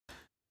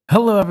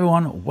Hello,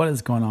 everyone. What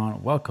is going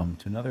on? Welcome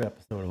to another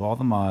episode of All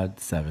the Mod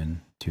 7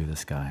 to the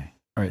Sky.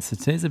 All right, so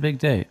today's a big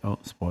day. Oh,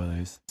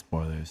 spoilers,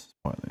 spoilers,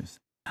 spoilers.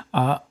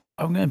 I'm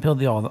going to build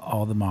the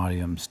all the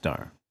Modium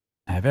star.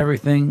 I have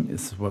everything.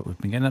 This is what we've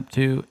been getting up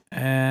to,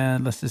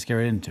 and let's just get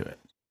right into it.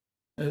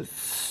 I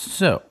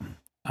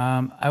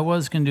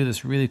was going to do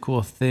this really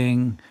cool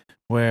thing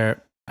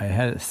where I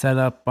had it set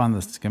up on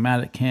the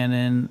schematic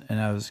cannon, and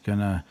I was going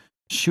to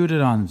shoot it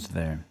onto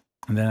there.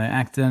 And then I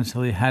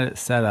accidentally had it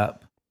set up.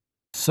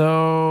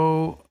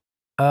 So,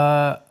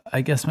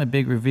 I guess my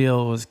big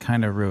reveal was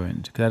kind of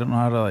ruined because I don't know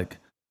how to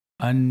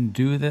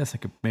undo this. I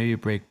could maybe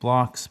break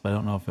blocks, but I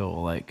don't know if it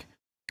will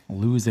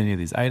lose any of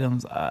these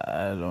items.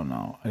 I don't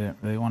know. I didn't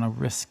really want to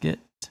risk it.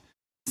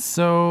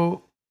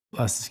 So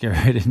let's just get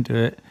right into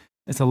it.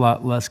 It's a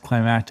lot less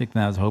climactic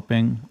than I was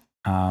hoping.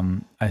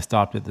 I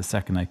stopped it the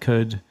second I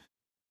could,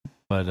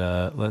 but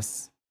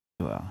let's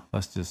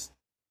just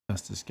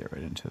get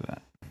right into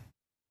that.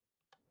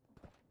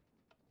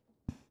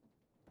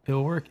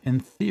 It'll work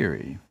in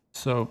theory.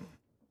 So,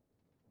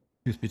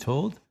 truth be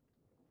told,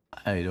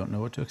 I don't know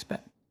what to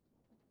expect.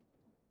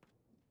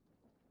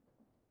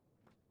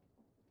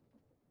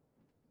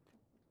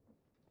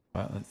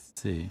 But let's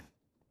see.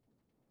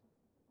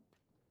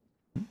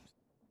 Oops.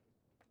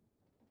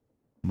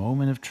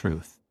 Moment of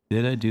truth.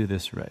 Did I do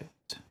this right?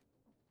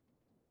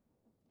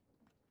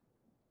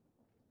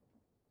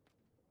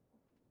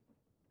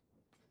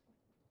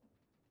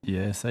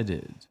 Yes, I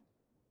did.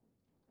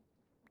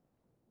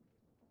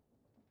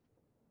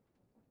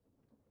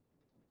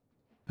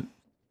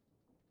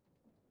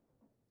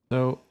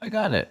 So I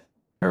got it.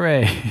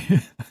 Hooray.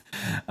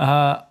 It's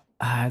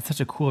such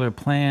a cooler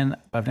plan.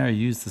 I've never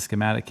used the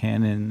schematic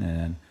cannon,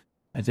 and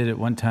I did it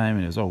one time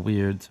and it was all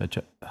weird. So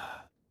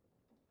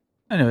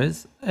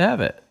anyways, I have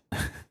it.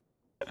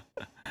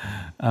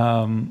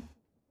 That's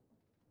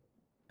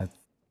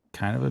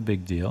kind of a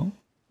big deal.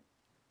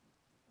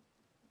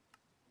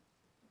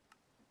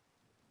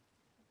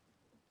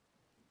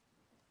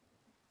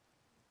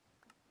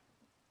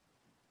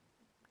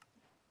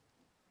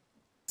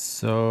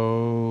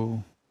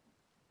 So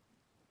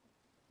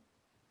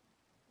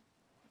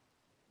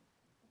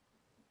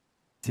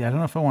see, I don't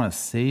know if I want to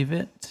save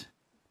it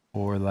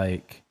or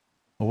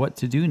what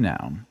to do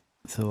now.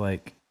 So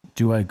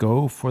do I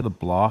go for the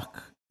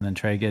block and then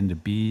try to get into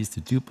bees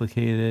to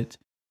duplicate it?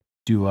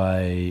 Do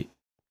I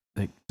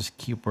just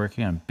keep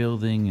working on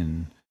building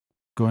and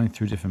going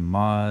through different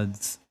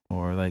mods,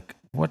 or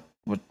what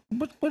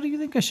do you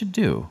think I should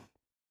do?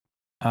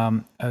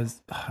 I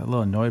was a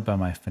little annoyed by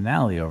my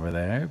finale over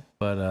there,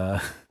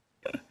 but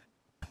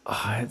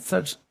I had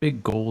such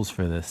big goals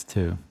for this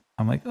too.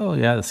 I'm like, oh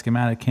yeah, the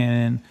schematic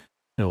cannon,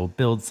 it will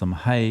build some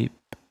hype,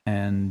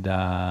 and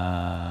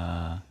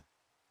I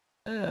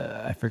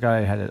forgot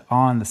I had it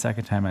on the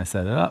second time I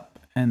set it up,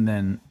 and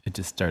then it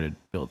just started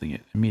building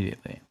it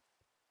immediately.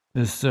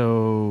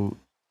 So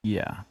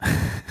yeah,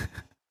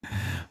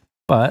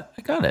 but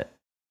I got it.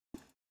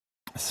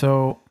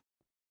 So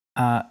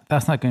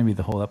that's not going to be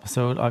the whole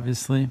episode,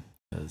 obviously,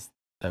 because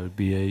that would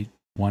be a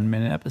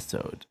 1-minute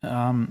episode.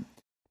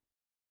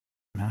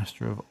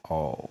 Master of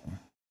all.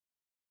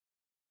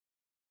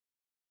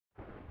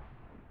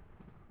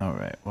 All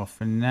right. Well,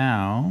 for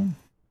now,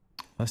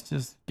 let's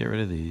just get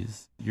rid of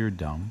these. You're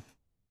dumb.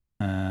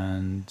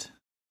 And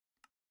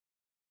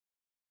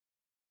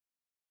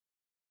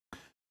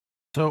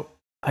so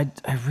I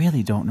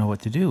really don't know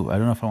what to do. I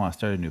don't know if I want to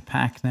start a new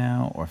pack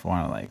now, or if I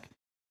want to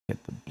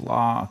get the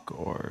block,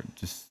 or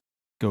just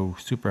go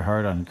super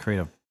hard on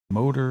creative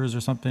motors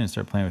or something and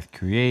start playing with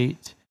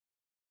create.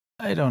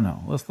 I don't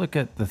know. Let's look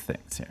at the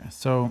things here.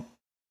 So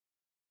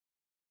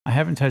I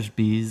haven't touched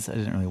bees. I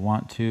didn't really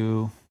want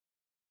to.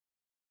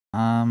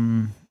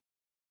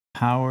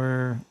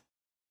 Power.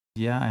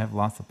 Yeah, I have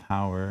lots of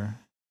power.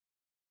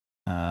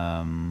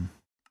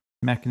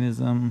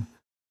 Mechanism.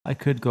 I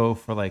could go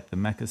for the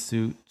mecha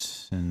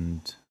suit,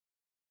 and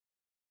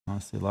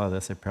honestly, a lot of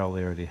this I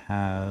probably already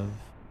have.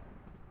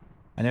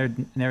 I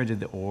never did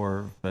the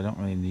ore, but I don't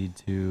really need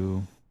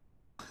to.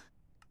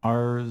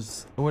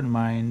 Ours, I wouldn't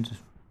mind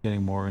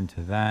getting more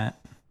into that.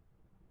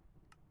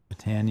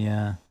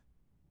 Britannia,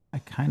 I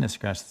kind of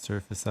scratched the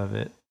surface of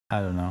it. I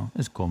don't know.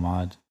 It's a cool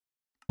mod.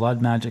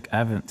 Blood magic, I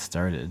haven't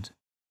started.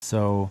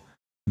 So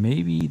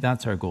maybe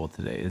that's our goal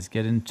today, is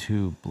get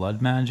into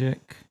blood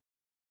magic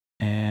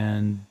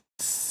and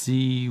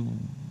see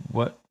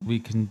what we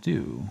can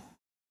do.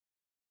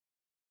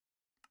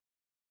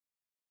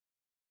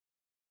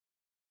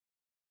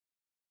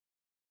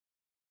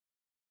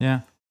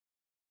 Yeah.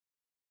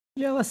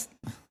 Yeah, let's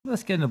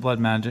get into blood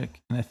magic.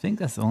 And I think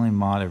that's the only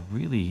mod I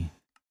really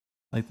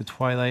like. The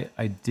Twilight,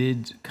 I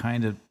did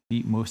kind of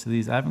beat most of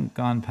these. I haven't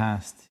gone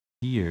past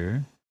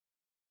here.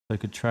 So I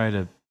could try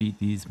to beat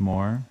these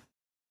more.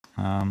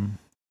 But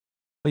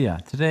yeah,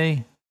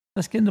 today,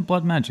 let's get into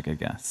blood magic, I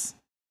guess.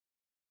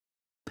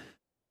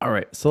 All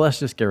right, so let's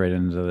just get right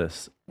into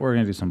this. We're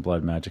going to do some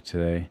blood magic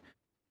today.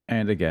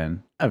 And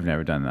again, I've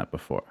never done that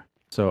before.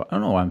 So I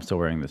don't know why I'm still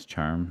wearing this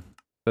charm.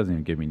 It doesn't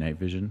even give me night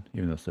vision,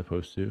 even though it's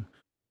supposed to.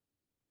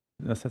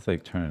 Unless that's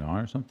like turn it on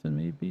or something,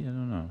 maybe? I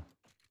don't know.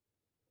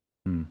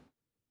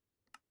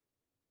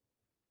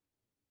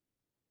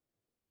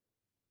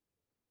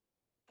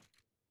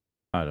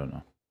 I don't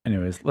know.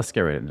 Anyways, let's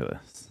get right into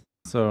this.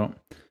 So,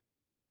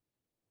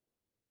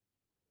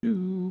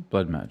 do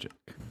blood magic.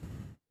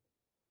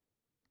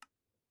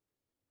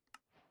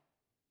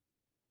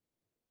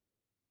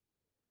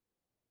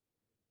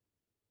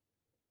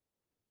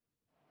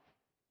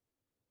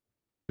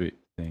 Sweet,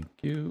 thank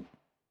you.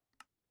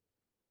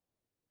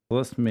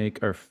 Let's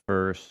make our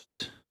first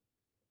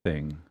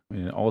thing. We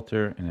need an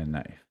altar and a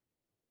knife.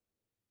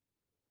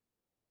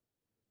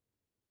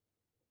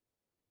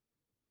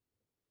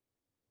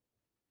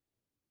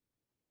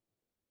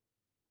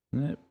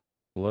 Isn't it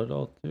blood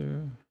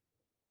altar?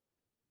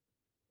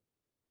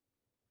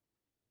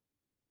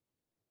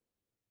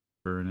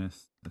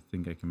 Furnace. I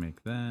think I can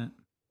make that.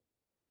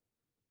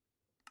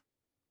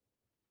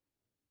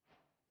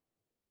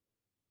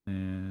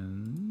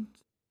 And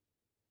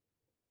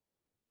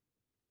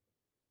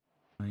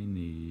I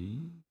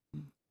need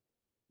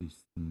this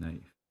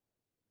knife.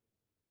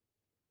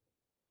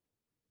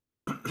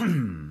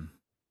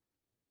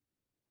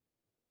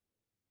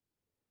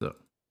 So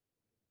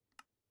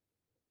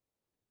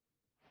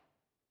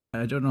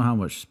I don't know how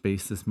much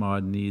space this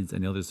mod needs. I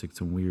know there's like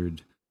some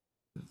weird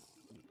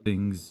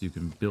things you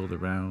can build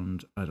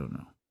around. I don't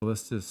know. Well,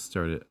 let's just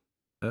start it.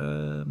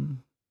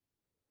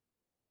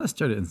 Let's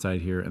start it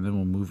inside here and then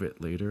we'll move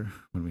it later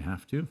when we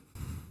have to.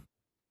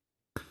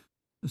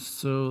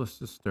 So let's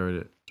just start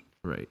it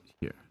right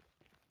here.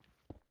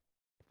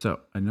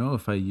 So I know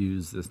if I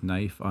use this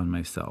knife on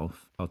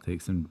myself, I'll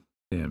take some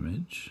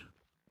damage.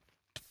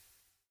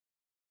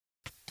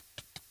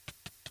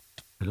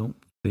 I don't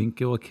think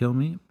it will kill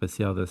me, but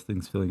see how this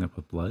thing's filling up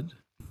with blood?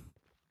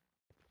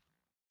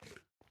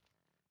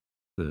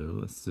 So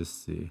let's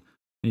just see.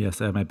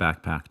 Yes, I have my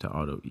backpack to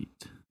auto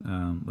eat.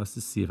 Let's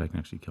just see if I can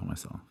actually kill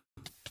myself.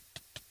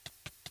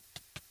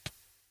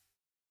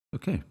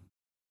 Okay.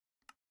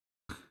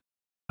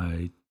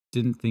 I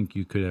didn't think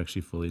you could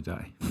actually fully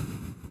die.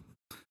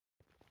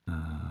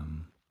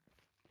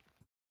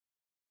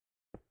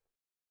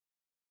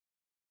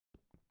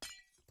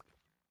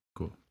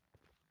 Cool.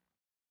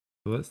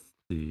 So let's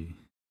see.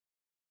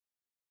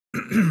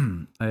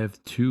 I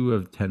have 2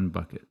 of 10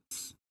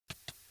 buckets.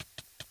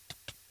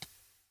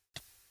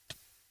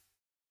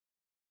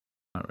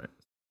 All right.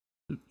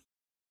 Oops.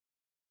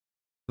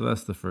 So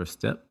that's the first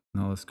step.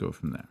 Now let's go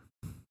from there.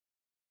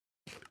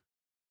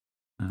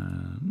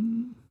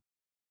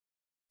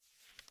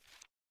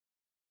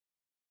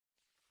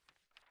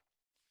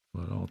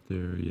 Blood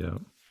altar, yeah.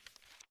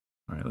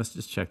 All right, let's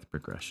just check the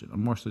progression.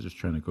 I'm more so just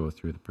trying to go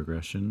through the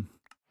progression.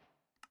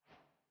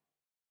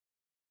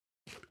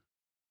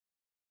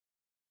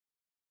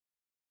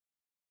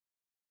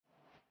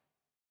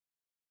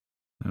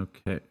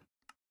 Okay.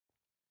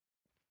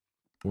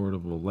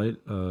 Portable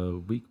light,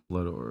 weak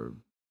blood orb.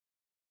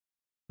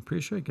 I'm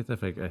pretty sure I get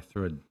that if I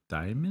throw a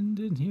diamond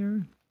in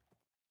here.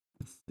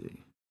 Let's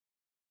see.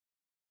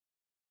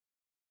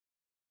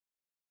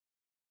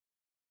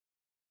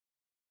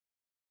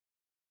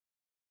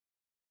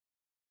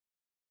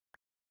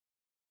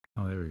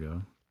 Oh, there we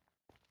go.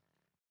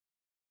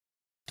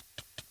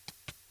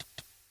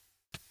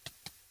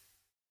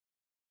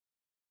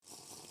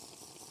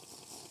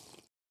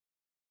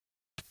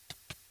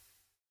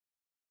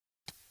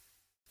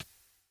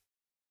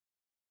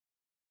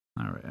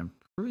 All right, I'm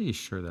pretty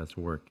sure that's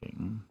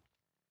working.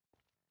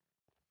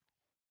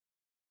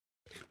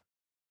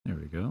 There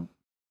we go.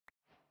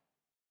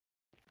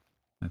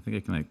 I think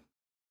I can like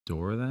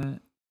door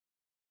that.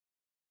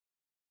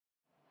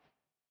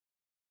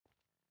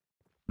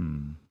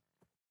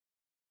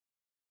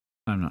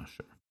 I'm not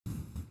sure.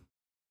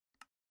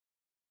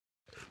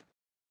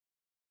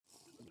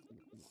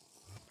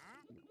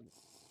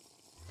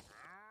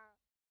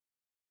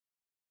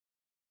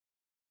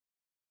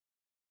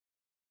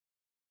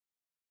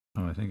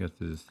 Oh, I think I have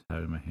to just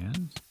have it in my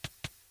hands.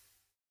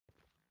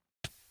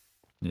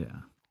 Yeah.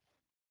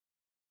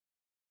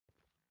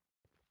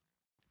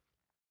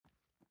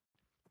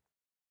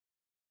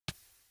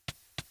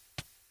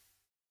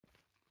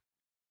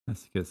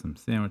 Let's get some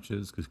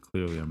sandwiches because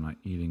clearly I'm not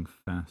eating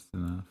fast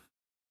enough.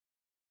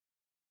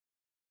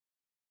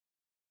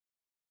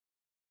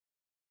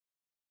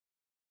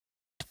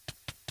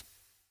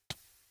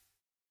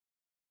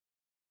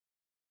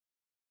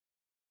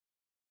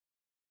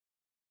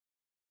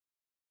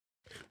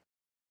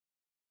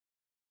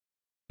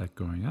 Is that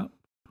going up?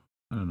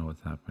 I don't know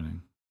what's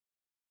happening.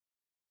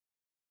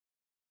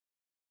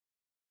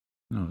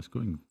 No, it's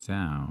going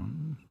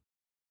down.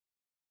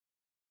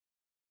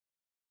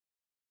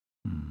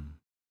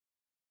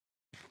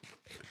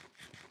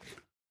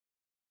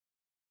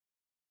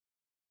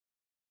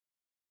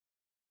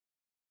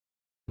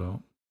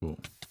 Well, cool.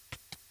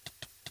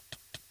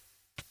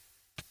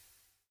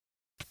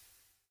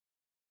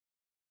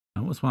 I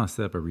almost want to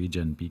set up a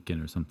regen beacon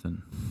or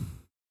something.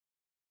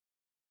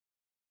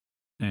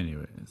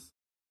 Anyways.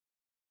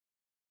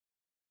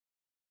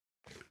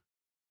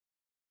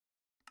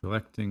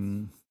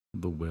 Collecting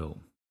the will.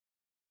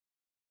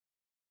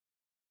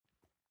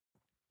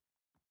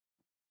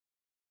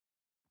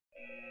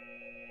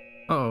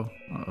 Uh-oh.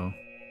 Uh-oh.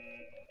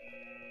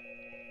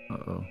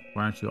 Uh-oh.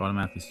 Why aren't you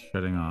automatically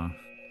shutting off?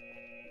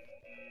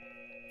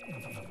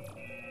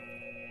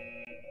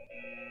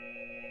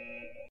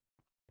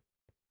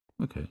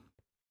 Okay.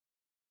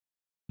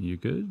 You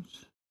good?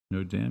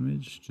 No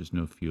damage, just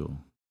no fuel.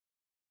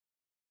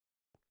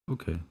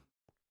 Okay.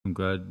 I'm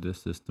glad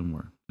this system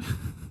worked.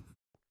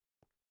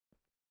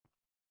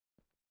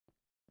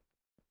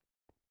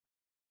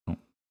 don't,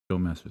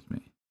 don't mess with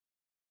me.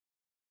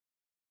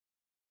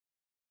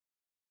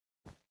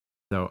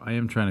 So I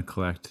am trying to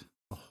collect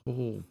a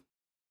whole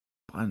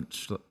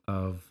bunch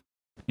of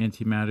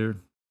antimatter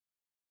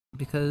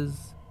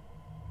because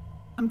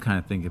I'm kind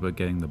of thinking about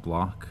getting the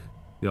block,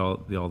 the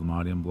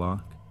Aldermodium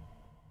block.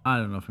 I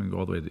don't know if I'm gonna go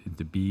all the way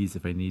into bees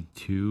if I need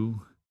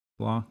 2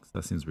 blocks.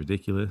 That seems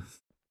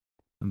ridiculous.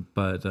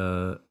 But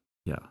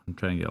yeah, I'm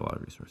trying to get a lot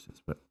of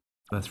resources, but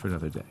that's for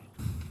another day.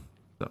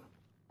 So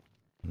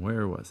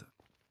where was it?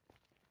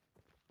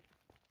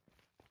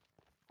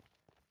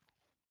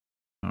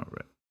 All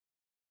right.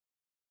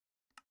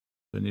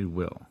 So I need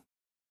will.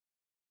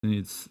 I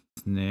need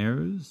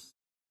snares.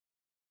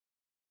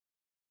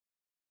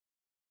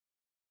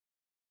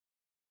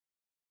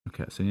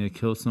 Okay, so I need to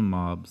kill some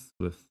mobs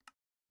with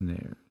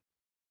snares.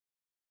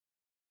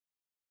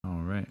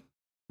 All right,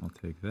 I'll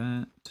take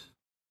that.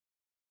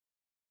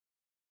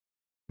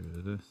 Get rid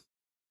of this.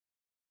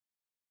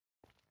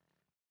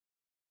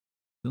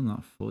 Still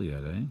not full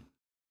yet, eh?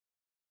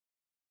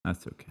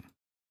 That's okay.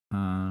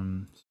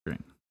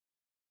 String.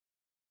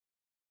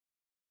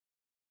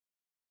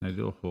 Can I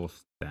do a whole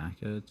stack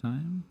at a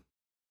time?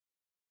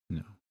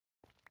 No.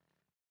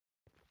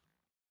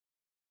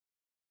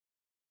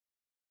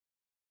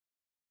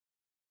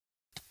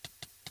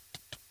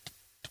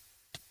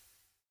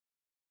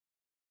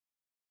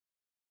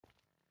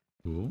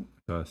 Cool.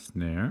 Got a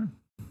snare.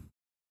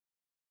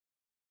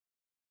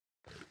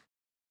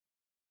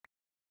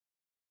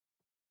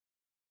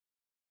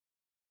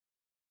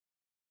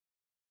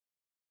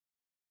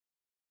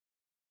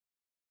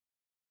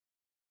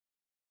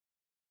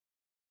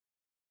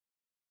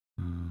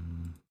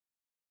 Um,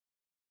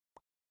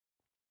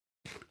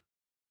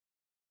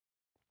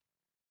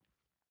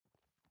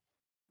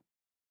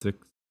 6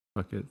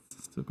 buckets.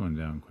 Still going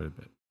down quite a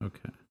bit.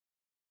 Okay.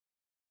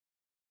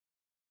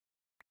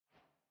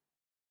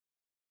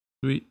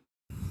 Sweet.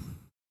 So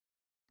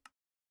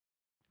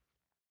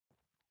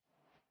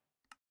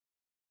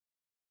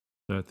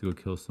I have to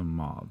go kill some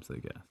mobs, I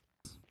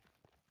guess.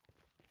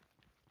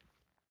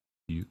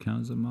 Do you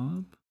count as a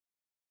mob?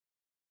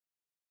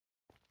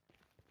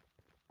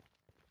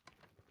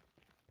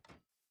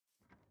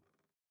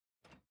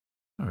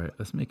 All right,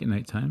 let's make it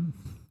nighttime.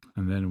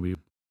 And then we...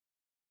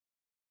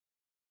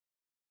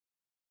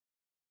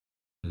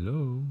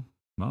 Hello,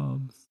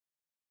 mobs.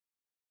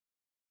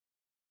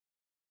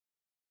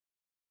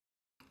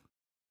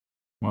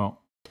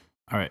 Well,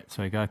 all right,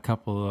 so I got a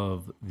couple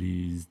of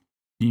these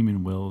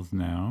demon wills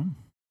now.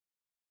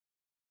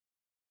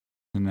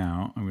 So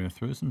now I'm going to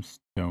throw some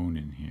stone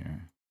in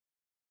here.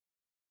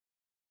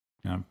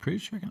 Now I'm pretty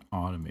sure I can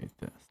automate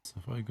this. So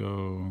if I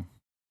go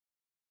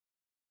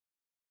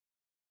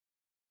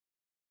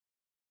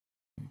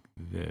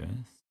like this,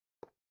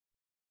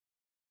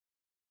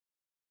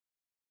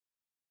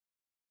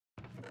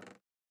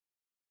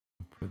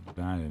 put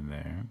that in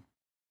there,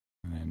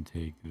 and then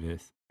take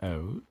this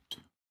out.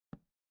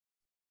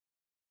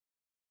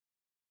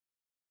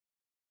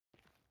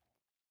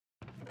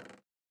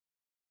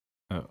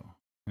 Oh,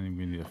 I think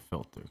we need a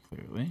filter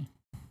clearly.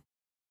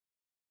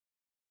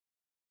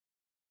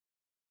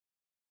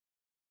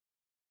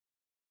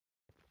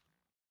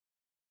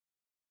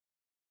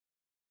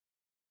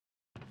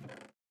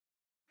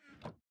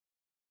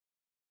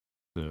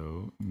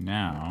 So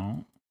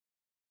now,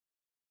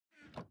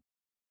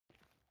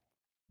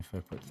 if I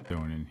put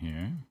stone in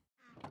here,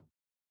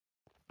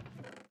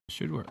 it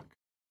should work.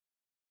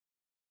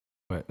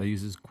 But that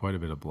uses quite a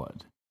bit of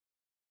blood.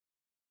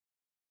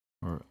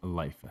 Or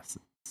life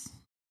essence.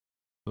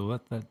 So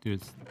let that do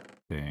its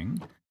thing.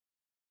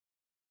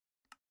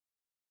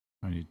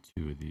 I need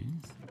 2 of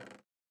these.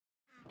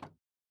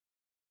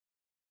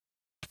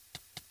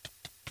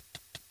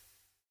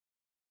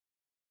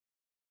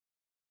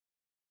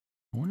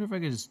 I wonder if I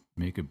could just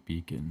make a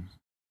beacon.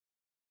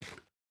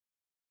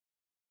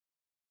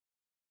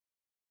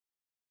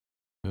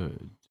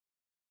 Good.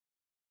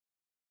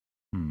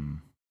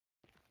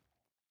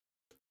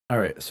 All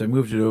right, so I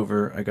moved it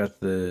over. I got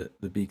the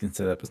beacon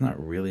set up. It's not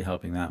really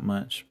helping that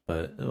much,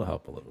 but it'll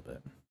help a little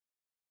bit.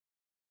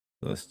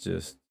 So let's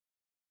just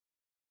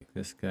take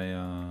this guy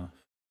off.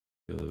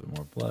 Get a little bit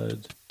more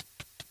blood.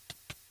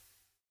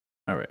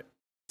 All right.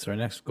 So our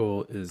next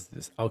goal is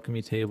this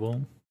alchemy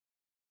table.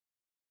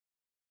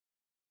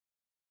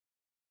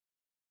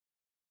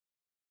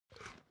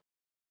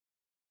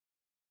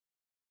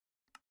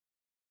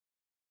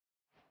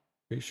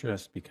 Pretty sure it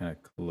has to be kind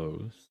of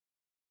close.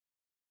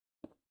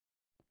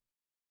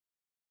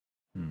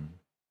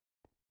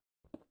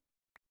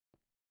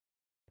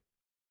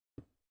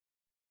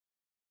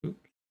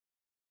 Oops.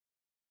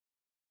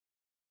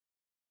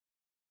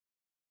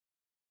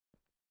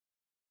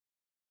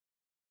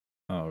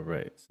 All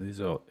right, so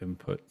these are all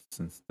inputs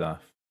and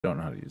stuff. Don't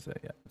know how to use that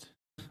yet.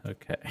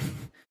 Okay.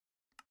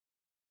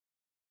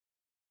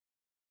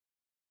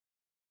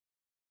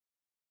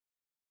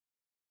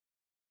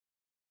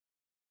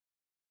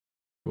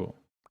 Cool.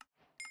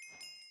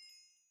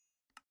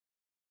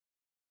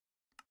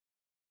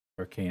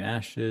 Arcane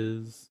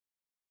Ashes.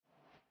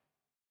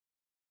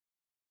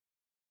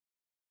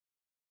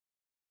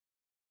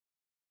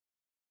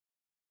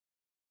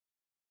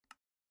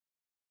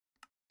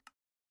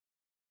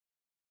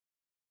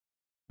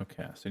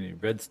 Okay, so you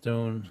need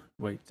redstone,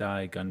 white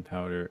dye,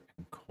 gunpowder,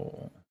 and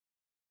coal.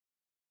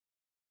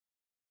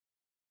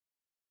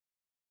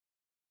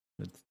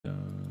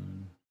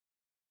 Redstone,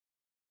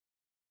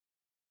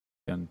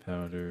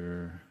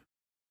 gunpowder,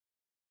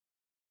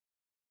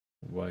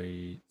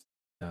 white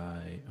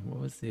dye. And what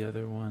was the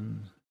other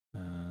one?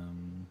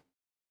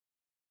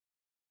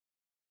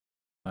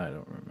 I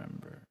don't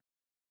remember.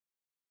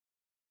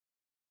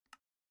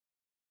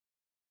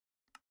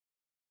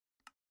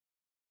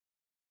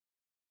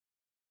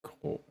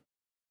 Coal.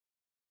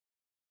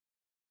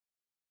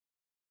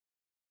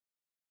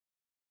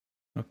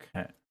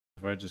 Okay.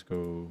 If I just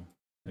go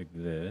like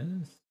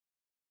this.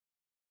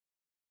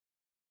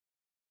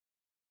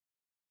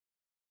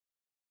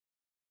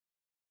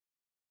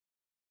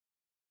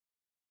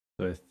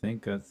 So I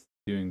think that's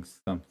doing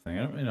something.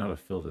 I don't really know how to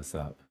fill this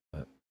up,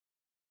 but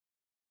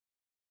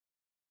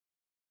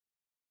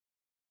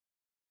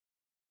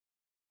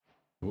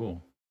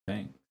cool.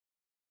 Thanks.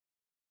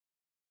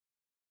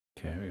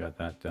 Okay, we got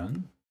that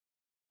done.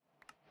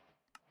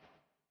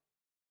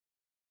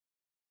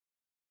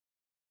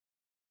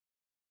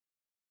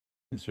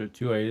 Insert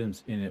 2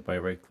 items in it by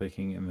right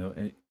clicking and they'll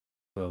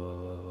blah, blah,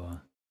 blah, blah.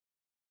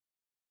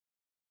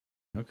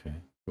 Okay,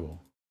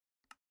 cool.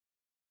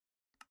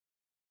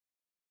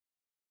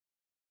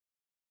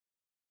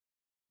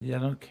 Yeah, I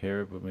don't care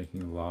about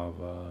making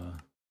lava.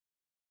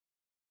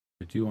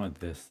 I do want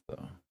this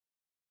though.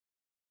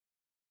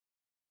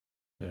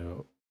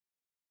 So,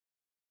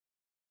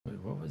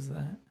 wait, what was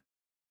that?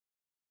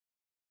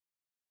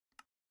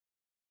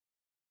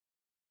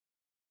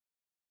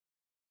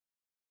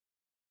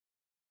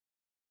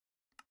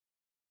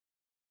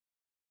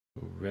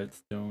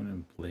 Redstone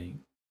and blank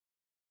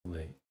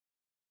slate.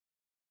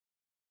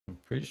 I'm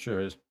pretty sure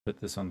I just put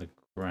this on the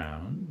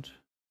ground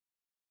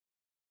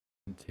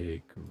and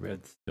take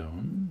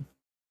redstone,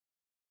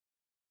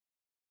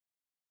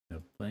 a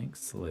blank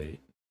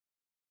slate.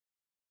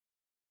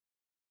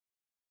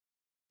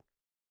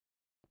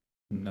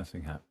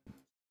 Nothing happened.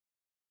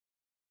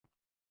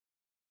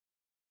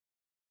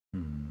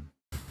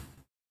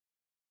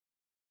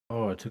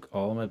 Oh, I took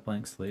all my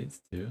blank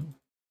slates too?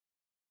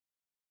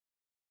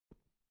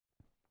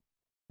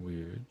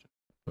 Weird.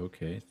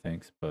 Okay,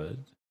 thanks,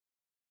 bud.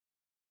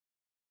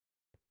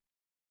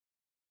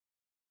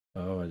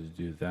 Oh, I had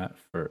to do that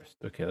first.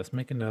 Okay, let's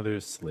make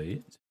another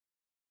slate.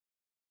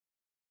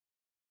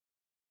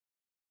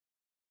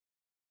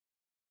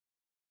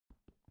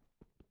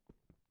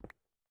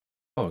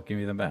 Oh, give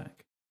me them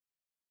back.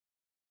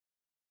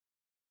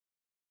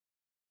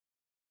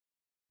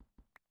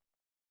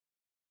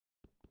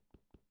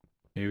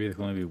 Maybe there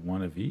can only be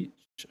one of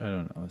each? I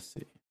don't know. Let's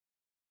see.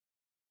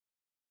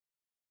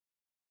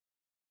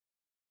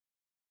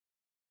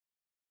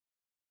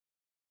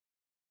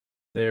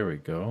 There we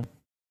go.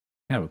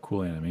 Have a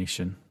cool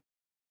animation.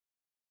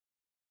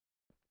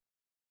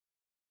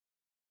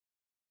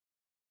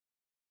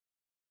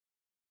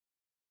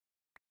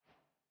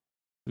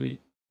 Sweet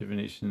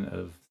divination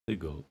of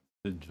sigil.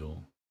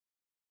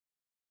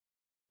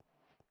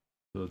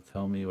 So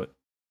tell me what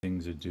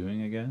things are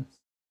doing, I guess.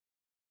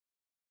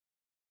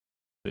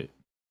 Sweet.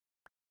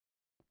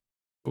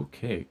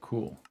 Okay,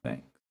 cool.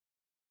 Thanks.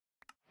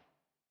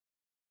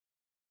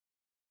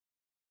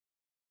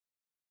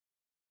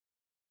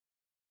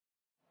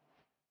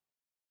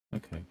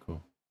 Okay,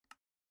 cool.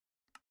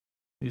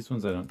 These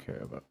ones I don't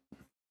care about.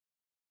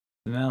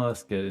 So now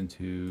let's get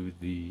into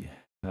the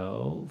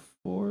Hell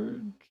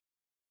Forge.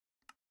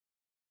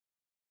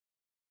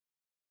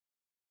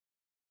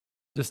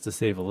 Just to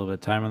save a little bit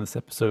of time on this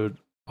episode,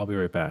 I'll be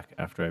right back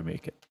after I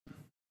make it.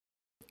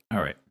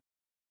 All right.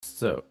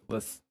 So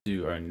let's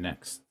do our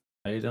next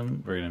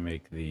item. We're going to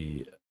make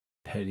the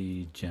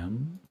petty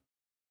gem.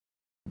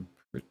 I'm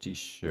pretty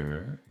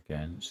sure.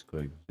 Again, just go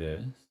like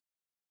this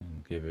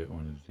and give it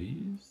one of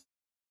these.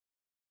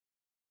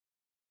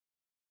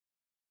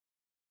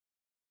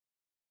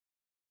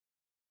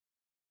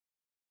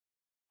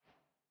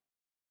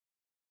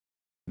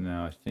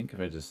 Now, I think if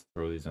I just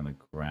throw these on the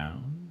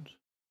ground.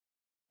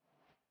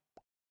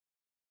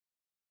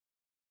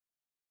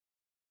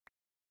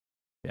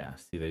 Yeah,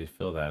 see, they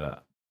fill that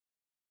up.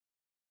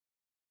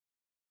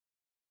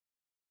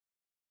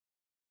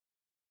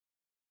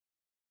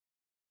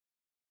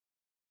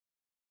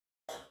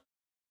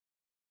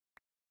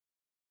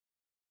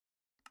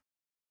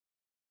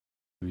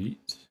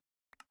 Sweet.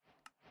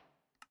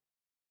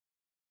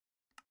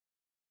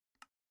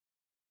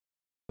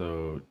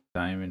 So,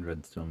 diamond,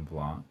 redstone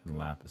block, and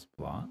lapis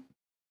block.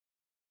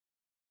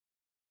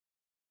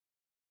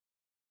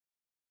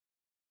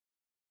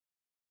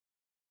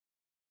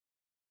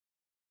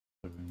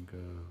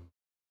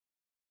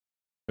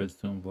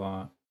 redstone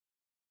block,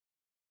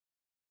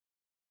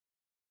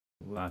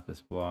 lapis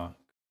block,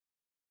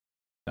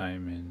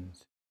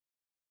 diamonds.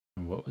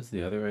 And what was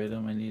the other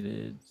item I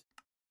needed?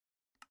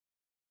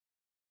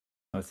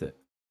 That's it.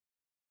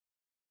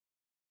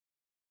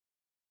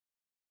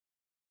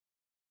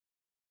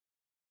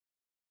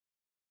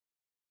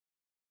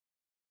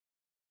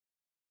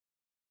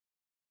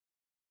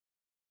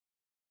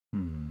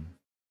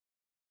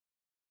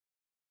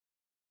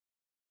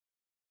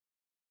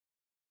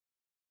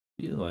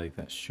 Feel like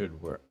that should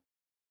work.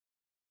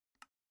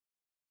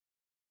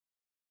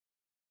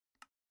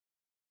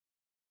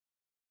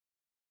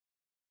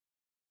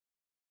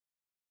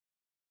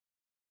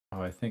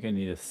 Oh, I think I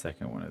need a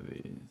second one of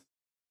these.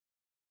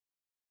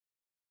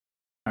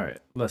 All right,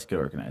 let's get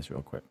organized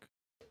real quick.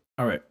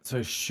 All right, so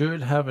I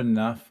should have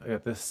enough. I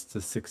got this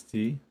to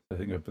 60. So I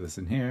think I'll put this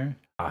in here.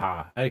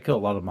 Aha, I kill a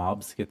lot of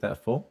mobs to get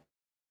that full.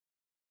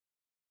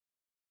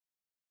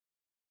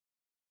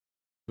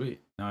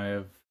 Sweet, now I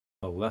have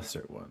a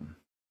lesser one.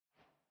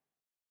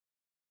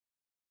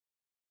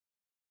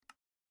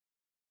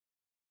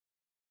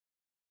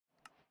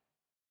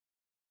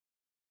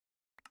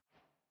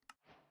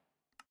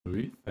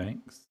 Sweet,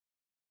 thanks.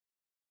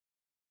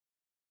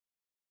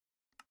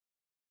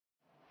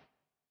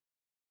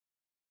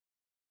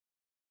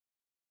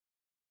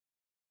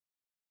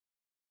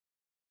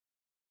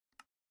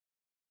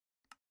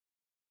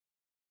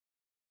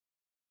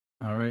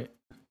 All right.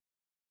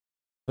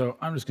 So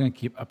I'm just going to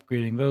keep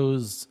upgrading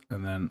those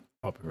and then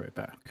I'll be right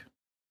back.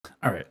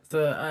 All right.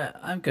 So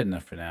I'm good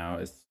enough for now.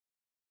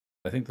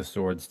 I think the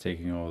sword's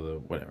taking all the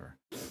whatever.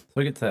 So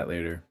we'll get to that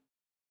later.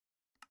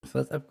 So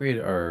let's upgrade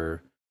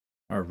our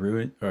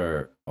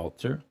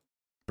altar.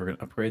 We're going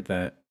to upgrade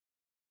that.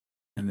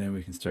 And then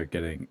we can start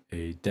getting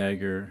a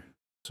dagger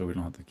so we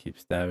don't have to keep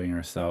stabbing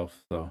ourselves.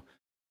 So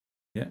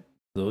yeah,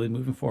 slowly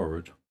moving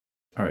forward.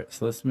 All right,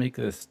 so let's make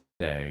this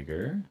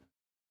dagger.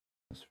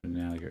 Let's for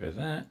now get rid of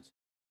that.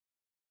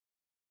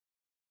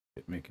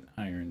 Make an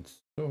iron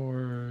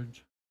sword.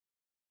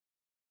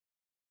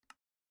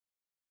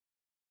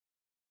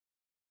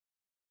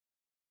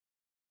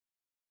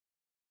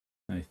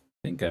 I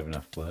think I have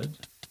enough blood.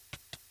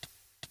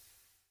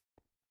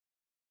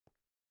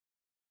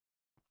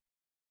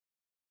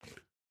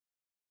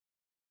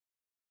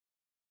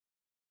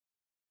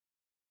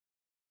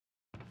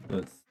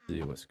 Let's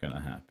see what's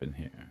gonna happen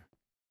here.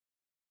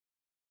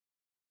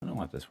 I don't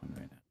want this one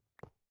right now.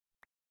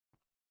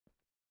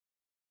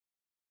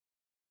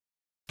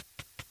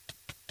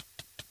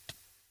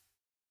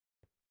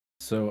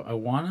 So I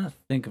want to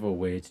think of a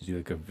way to do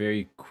like a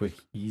very quick,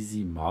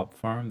 easy mob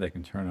farm that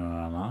can turn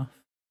on and off.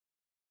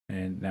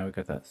 And now we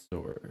got that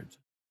sword.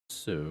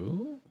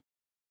 So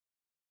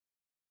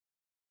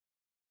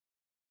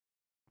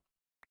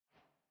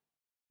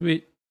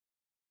sweet.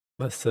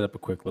 Let's set up a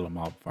quick little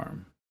mob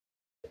farm.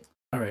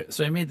 All right,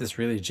 so I made this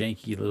really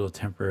janky little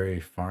temporary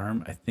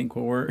farm. I think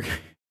will work.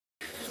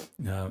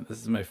 This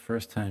is my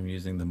first time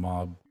using the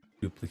mob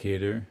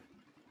duplicator,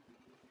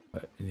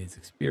 but it needs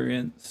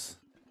experience.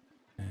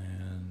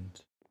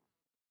 And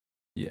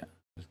yeah,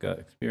 it's got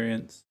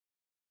experience.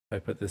 If I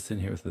put this in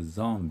here with a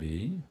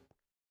zombie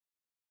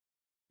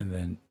and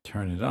then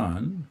turn it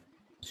on,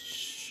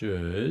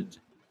 should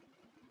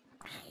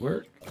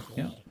work.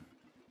 Yeah.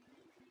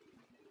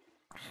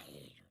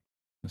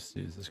 Let's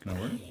see, is this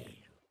gonna work?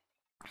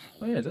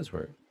 Oh yeah, it does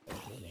work.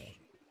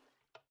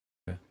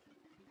 Okay.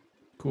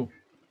 Cool.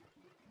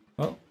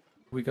 Well,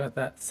 we got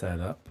that set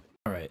up.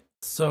 All right.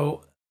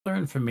 So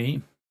learn from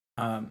me.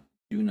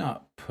 Do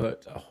not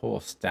put a whole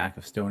stack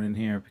of stone in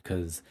here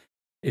because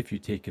if you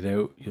take it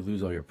out, you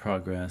lose all your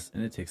progress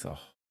and it takes a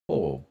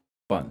whole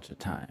bunch of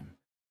time.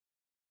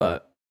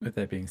 But with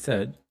that being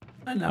said,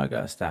 I now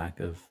got a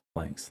stack of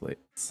blank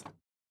slates.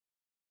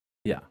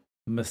 Yeah,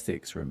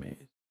 mistakes were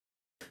made.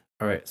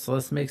 All right, so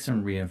let's make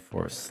some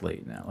reinforced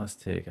slate now. Let's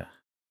take a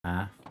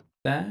half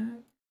stack.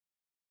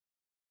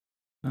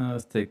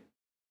 Let's take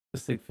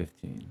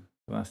 15.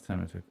 The last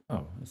time I took,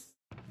 oh,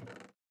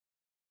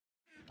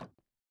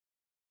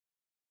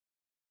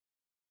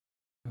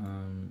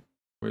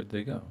 where'd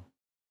they go?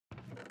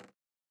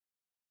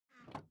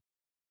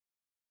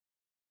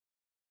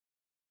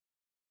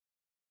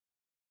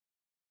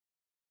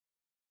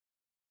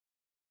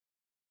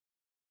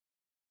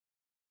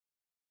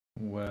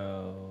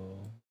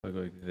 Well, if I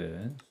go like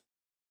this.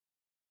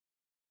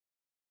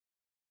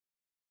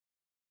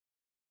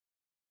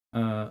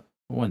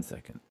 1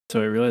 second.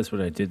 So I realized what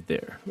I did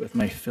there. With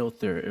my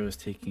filter, it was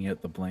taking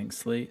out the blank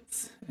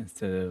slates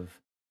instead of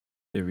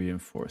the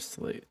reinforced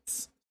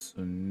slates.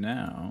 So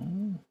now,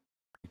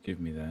 give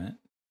me that.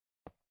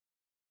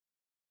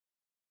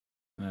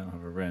 I don't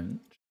have a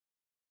wrench.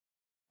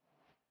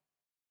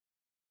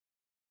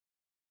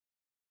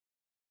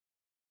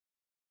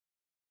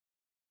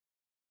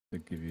 So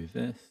give you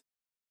this.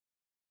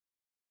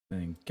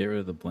 Then get rid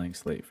of the blank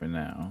slate for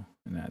now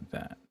and add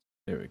that.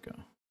 There we go.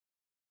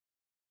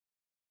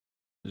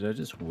 Did I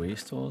just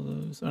waste all of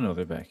those? Oh no,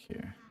 they're back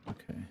here.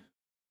 Okay.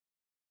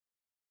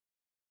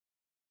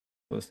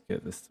 Let's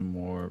get this some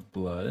more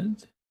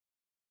blood.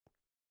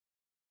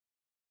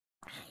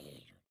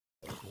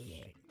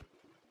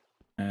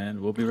 and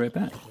we'll be right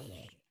back.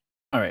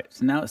 All right,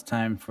 so now it's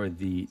time for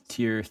the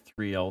tier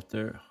 3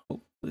 altar.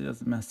 Hopefully it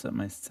doesn't mess up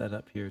my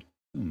setup here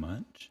too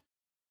much.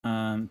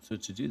 So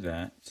to do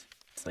that,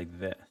 it's like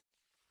this.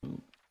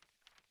 Ooh.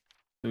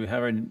 So we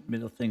have our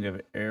middle thing, we have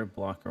an air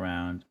block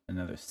around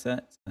another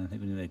set, and I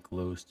think we need a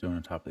glowstone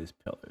on top of these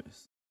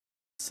pillars.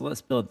 So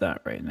let's build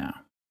that right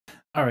now.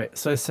 All right,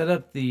 so I set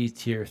up the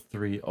tier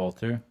 3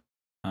 altar.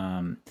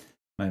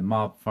 My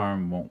mob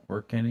farm won't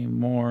work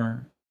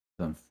anymore.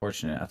 It's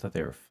unfortunate. I thought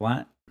they were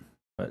flat,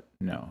 but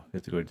no, they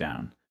have to go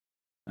down.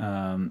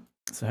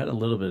 So I had a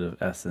little bit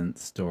of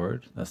essence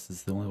stored. That's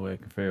just the only way I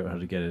can figure out how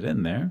to get it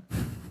in there,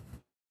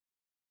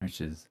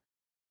 which is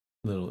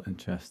a little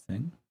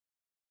interesting.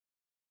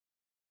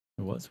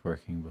 It was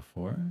working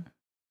before.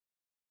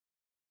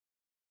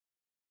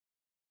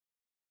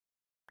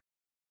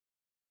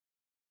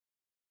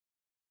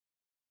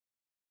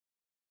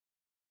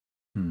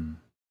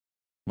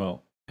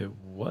 Well, it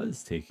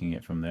was taking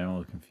it from there. I'm a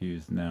little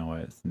confused now why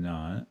it's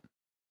not.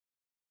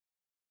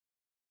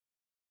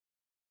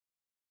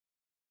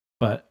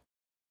 But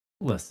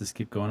let's just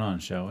keep going on,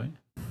 shall we?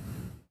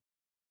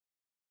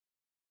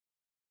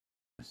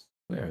 I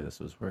swear this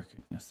was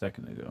working a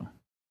second ago.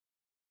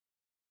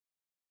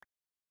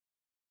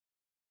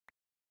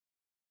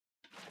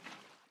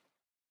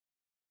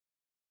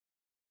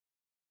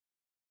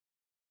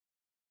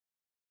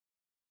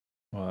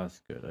 Well,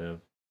 that's good. I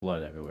have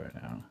blood everywhere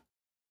now.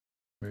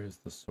 Where's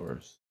the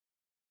source?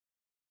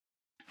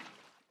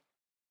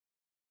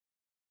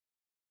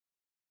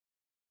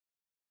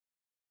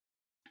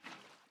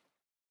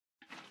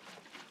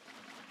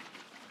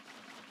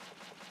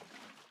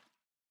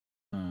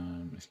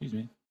 Excuse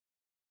me.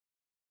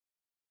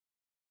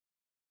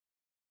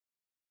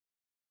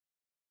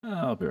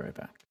 I'll be right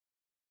back.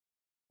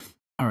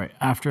 All right,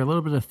 after a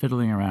little bit of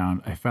fiddling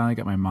around, I finally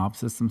got my mob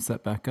system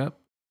set back up.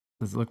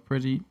 Does it look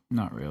pretty?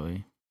 Not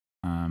really.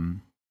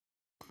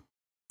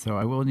 So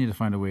I will need to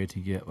find a way to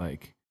get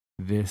like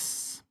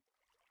this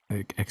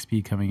like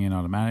XP coming in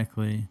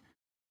automatically.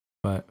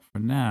 But for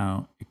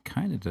now, it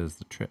kind of does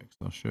the trick.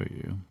 So I'll show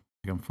you.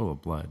 Like I'm full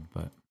of blood,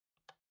 but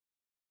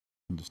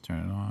I'll just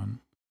turn it on.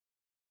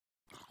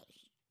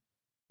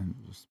 And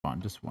just spawn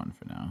just one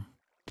for now.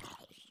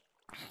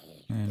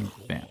 And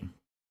bam.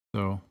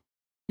 So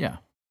yeah,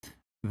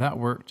 that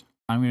worked.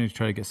 I'm going to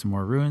try to get some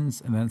more ruins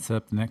and then set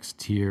up the next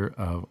tier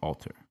of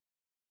altar.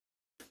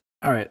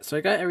 All right, so I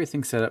got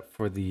everything set up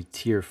for the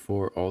tier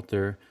 4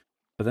 altar,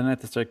 but then I have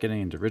to start getting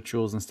into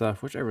rituals and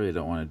stuff, which I really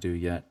don't want to do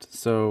yet.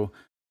 So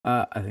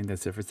I think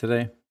that's it for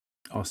today.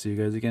 I'll see you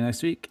guys again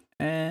next week,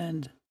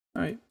 and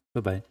all right,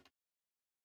 bye-bye.